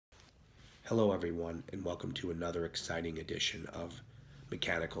Hello everyone, and welcome to another exciting edition of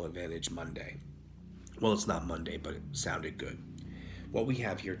Mechanical Advantage Monday. Well, it's not Monday, but it sounded good. What we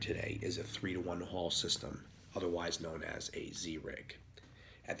have here today is a 3-to-1 haul system, otherwise known as a Z-rig.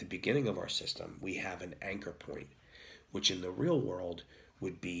 At the beginning of our system, we have an anchor point, which in the real world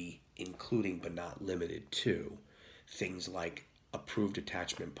would be including but not limited to things like approved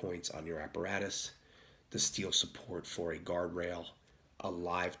attachment points on your apparatus, the steel support for a guardrail, a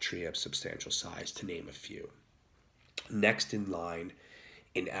live tree of substantial size, to name a few. Next in line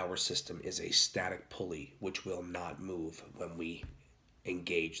in our system is a static pulley, which will not move when we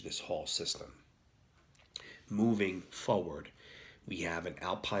engage this haul system. Moving forward, we have an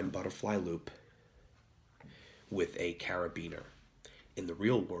alpine butterfly loop with a carabiner. In the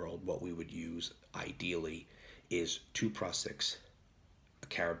real world, what we would use ideally is 2x6, a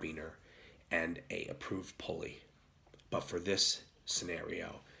carabiner, and a approved pulley. But for this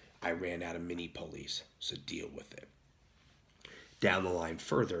scenario, I ran out of mini pulleys, so deal with it. Down the line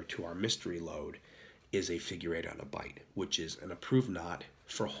further to our mystery load is a figure 8 on a bite, which is an approved knot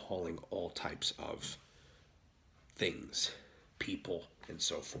for hauling all types of things, people, and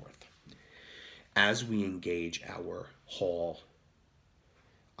so forth. As we engage our haul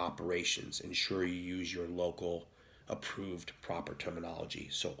operations, ensure you use your local approved proper terminology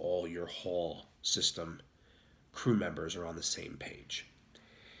so all your haul system crew members are on the same page.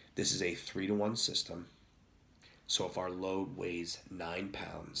 This is a 3-to-1 system, so if our load weighs 9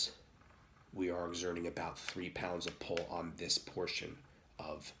 pounds, we are exerting about 3 pounds of pull on this portion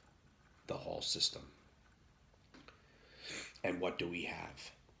of the haul system. And what do we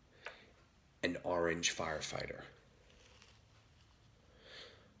have? An orange firefighter.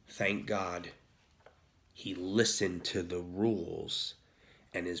 Thank God he listened to the rules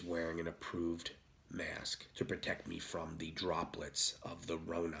and is wearing an approved mask to protect me from the droplets of the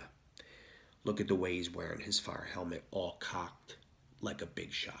Rona. Look at the way he's wearing his fire helmet, all cocked like a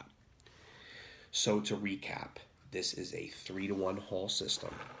big shot. So to recap, this is a 3-to-1 haul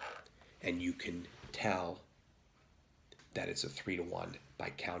system, and you can tell that it's a 3-to-1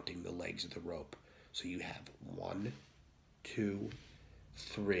 by counting the legs of the rope. So you have 1, 2,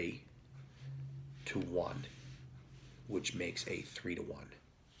 3 to 1, which makes a 3-to-1.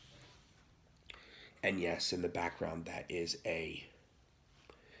 And yes, in the background, that is a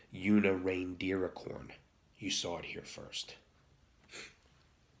Una reindeericorn. You saw it here first.